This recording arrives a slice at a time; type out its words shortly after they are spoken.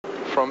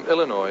from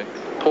Illinois,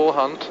 Paul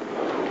Hunt,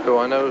 who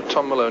I know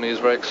Tom Maloney is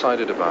very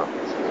excited about.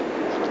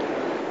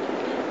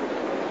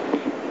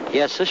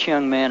 Yes, this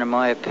young man, in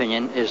my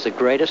opinion, is the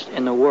greatest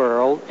in the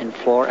world in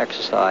floor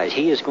exercise.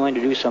 He is going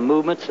to do some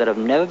movements that have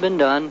never been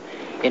done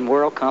in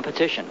world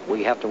competition.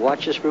 We have to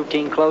watch this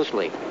routine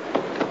closely.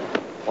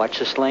 Watch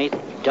this length.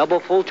 Double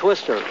full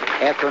twister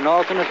after an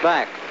alternate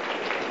back.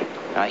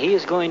 Now he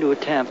is going to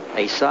attempt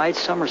a side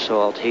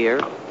somersault here.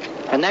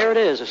 And there it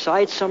is, a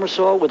side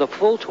somersault with a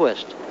full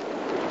twist.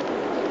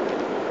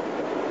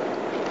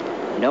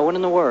 No one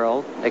in the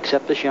world,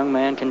 except this young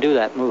man, can do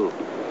that move.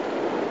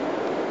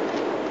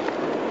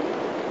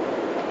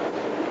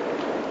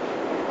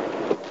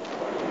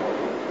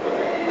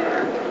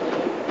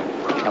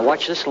 Now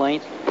watch this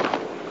length.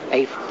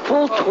 A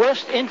full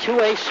twist into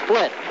a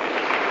split.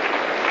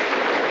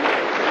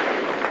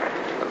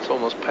 That's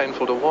almost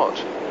painful to watch.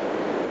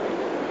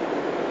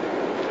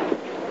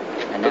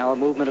 And now a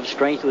movement of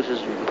strength, which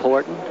is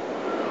important.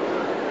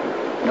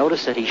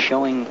 Notice that he's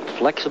showing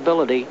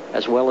flexibility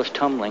as well as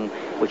tumbling,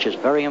 which is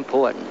very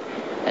important.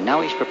 And now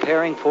he's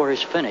preparing for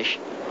his finish.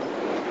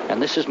 And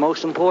this is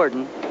most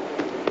important.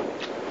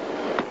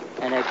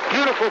 And a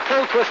beautiful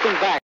full twisting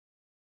back.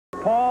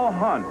 Paul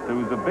Hunt,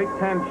 who's a Big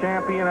Ten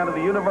champion out of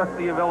the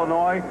University of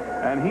Illinois,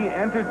 and he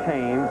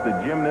entertains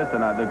the gymnasts,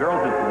 and the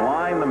girls just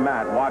line the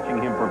mat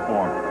watching him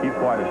perform. He's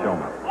quite a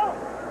showman.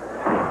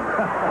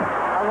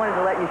 I wanted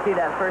to let you see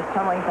that first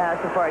tumbling pass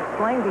before I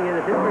explain to you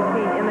that this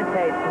routine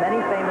imitates many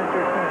famous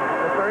routines.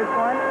 The first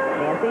one,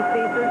 Nancy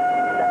Cease's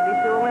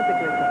 72 Olympic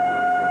routine,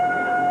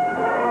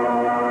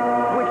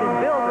 which is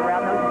built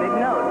around those big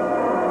notes.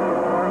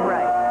 Form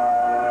right.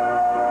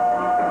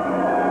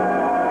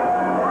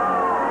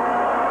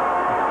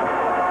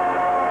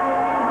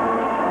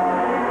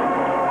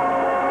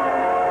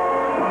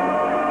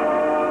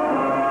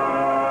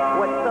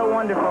 What's so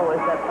wonderful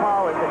is that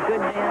Paul is a good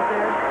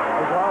dancer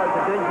as well as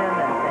a good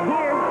gymnast. And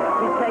here,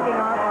 he's taking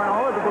off on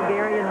all of the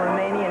Bulgarian,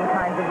 Romanian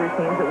kinds of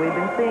routines that we've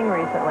been seeing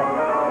recently.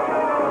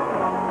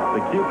 The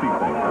cupid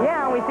thing.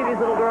 Yeah, we see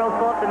these little girls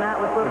go up the mat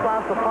with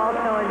flip-flops, but Paul's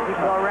showing you can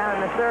go around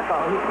in a circle.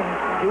 He can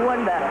do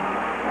one better.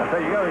 I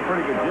tell you, you got to be a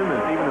pretty good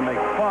gymnast even to make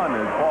fun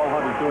as Paul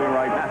Hunt is doing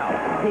right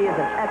now. He is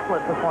an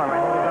excellent performer. I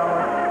think he's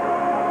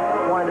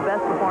almost one of the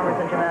best performers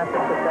in gymnastics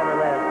that's ever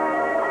lived.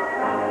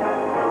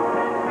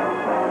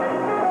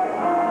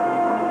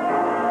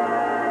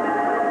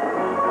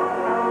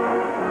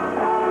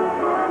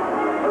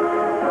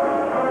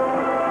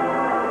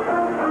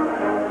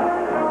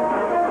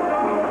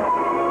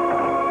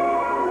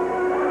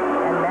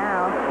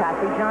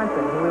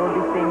 Johnson, who we will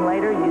be seeing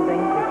later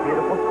using this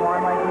beautiful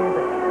swan-like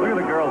music. Look at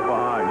the girls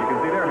behind. You can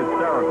see they're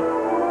hysterical.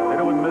 They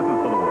don't miss us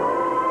for the world.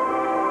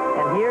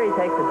 And here he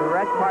takes a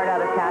direct part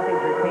out of Kathy's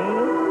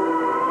routine.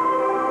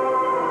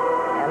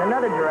 And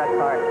another direct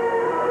part.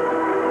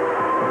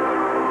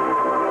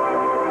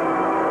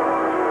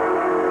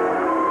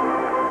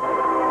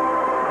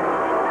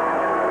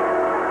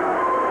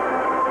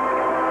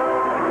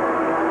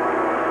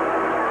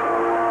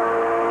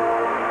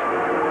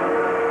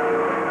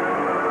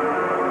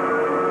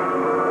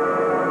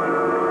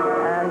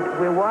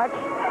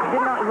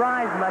 Did not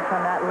rise much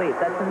on that leap.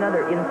 That's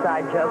another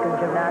inside joke in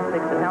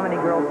gymnastics of how many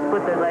girls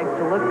split their legs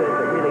to look good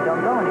but really don't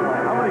go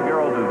anywhere. How many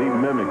girls has he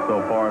mimicked so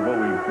far in what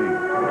we've seen?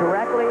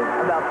 Directly,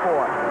 about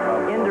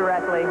 4.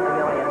 Indirectly, 1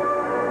 million.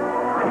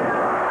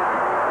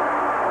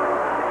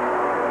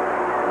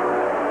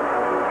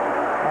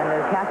 And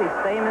there's Kathy's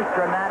famous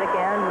dramatic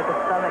end with the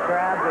stomach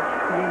grab, which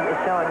he is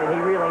showing that he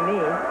really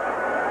needs.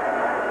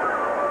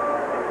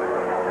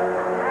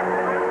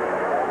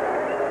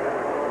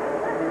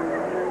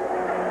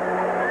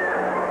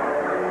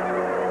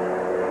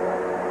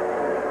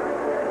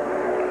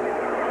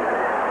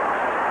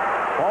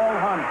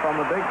 From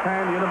the Big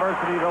Ten,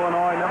 University of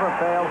Illinois, never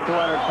fails to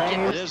entertain.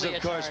 It is, of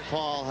course,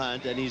 Paul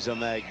Hunt, and he's a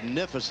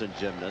magnificent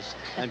gymnast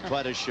and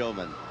quite a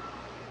showman.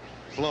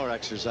 Floor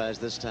exercise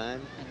this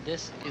time. And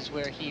this is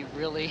where he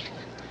really,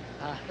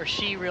 or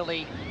she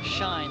really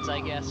shines,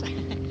 I guess.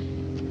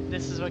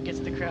 This is what gets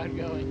the crowd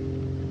going.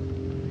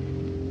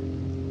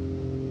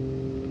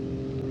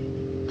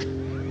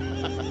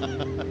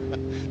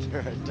 There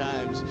are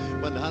times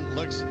when Hunt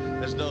looks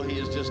as though he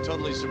is just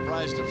totally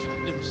surprised to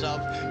find himself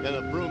in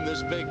a room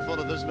this big full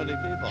of this many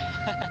people.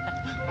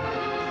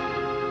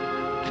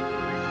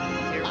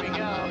 Here we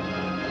go.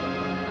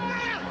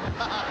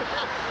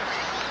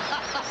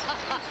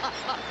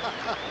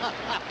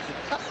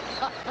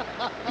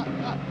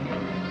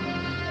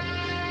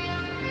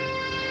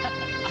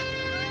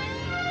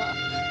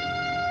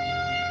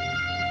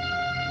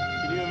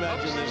 Can you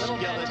imagine the skill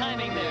bad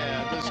timing there.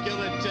 Yeah, the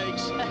skill it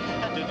takes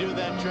to do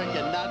that trick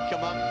and not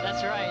come up?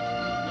 That's right.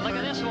 And look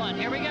at this one.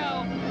 Here we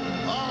go.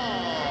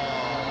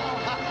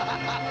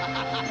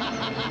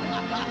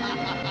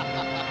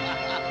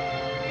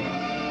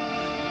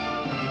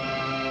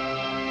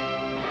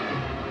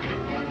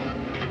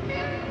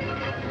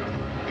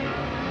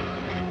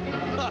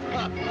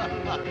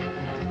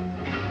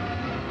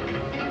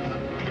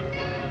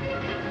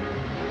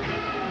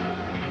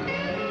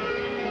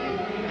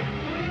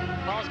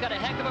 got a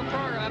heck of a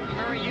program up in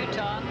Murray,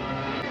 Utah.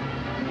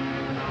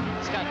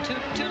 He's got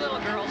two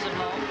little girls at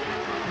home.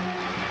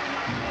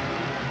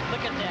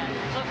 Look at that.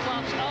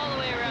 Flip-flops all the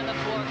way around the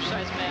floor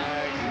exercise mat.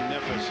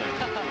 Magnificent.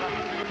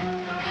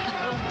 A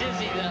little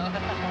dizzy, though.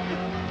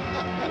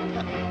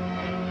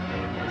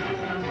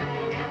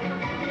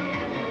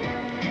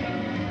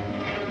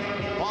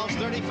 Paul's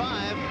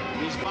 35.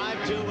 He's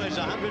 5'2", weighs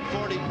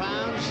 140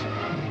 pounds.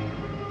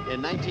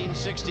 In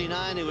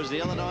 1969, he was the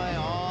Illinois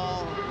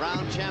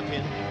all-round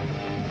champion.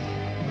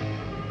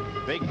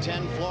 Big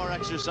Ten floor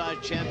exercise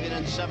champion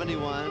in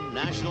 71.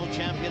 National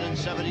champion in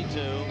 72.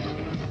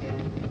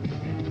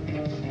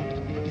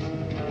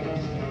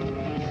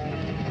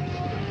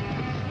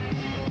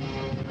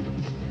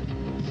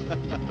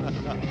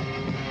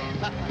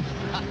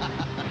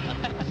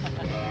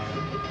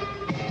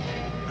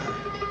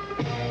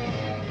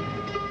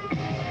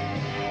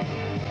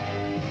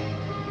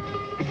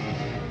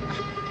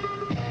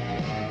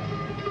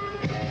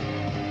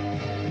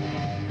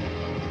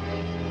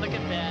 Look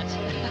at that.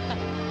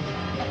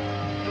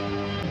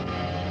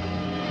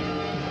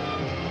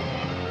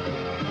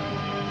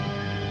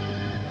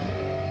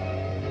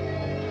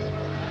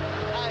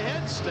 A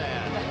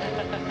headstand.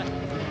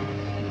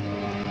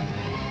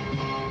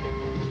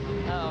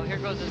 Oh, here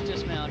goes his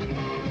dismount.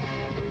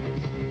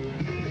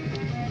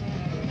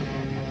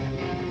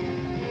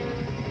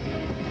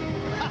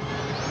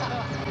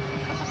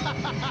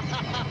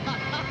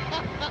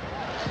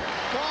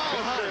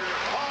 Paul Hunt.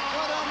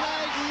 What a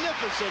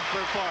magnificent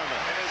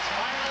performance. His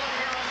final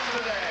appearance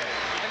today.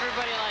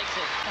 Everybody likes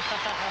it.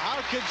 How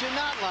could you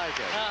not like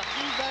it?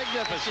 It's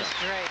Magnificent. just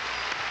great.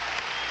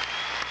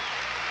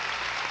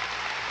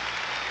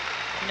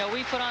 You know,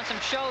 we put on some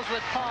shows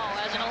with Paul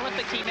as an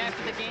Olympic team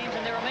after the games,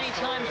 and there were many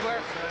times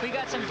where we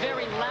got some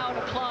very loud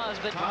applause,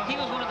 but he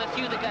was one of the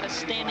few that got a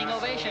standing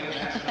ovation.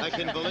 I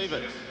can believe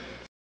it.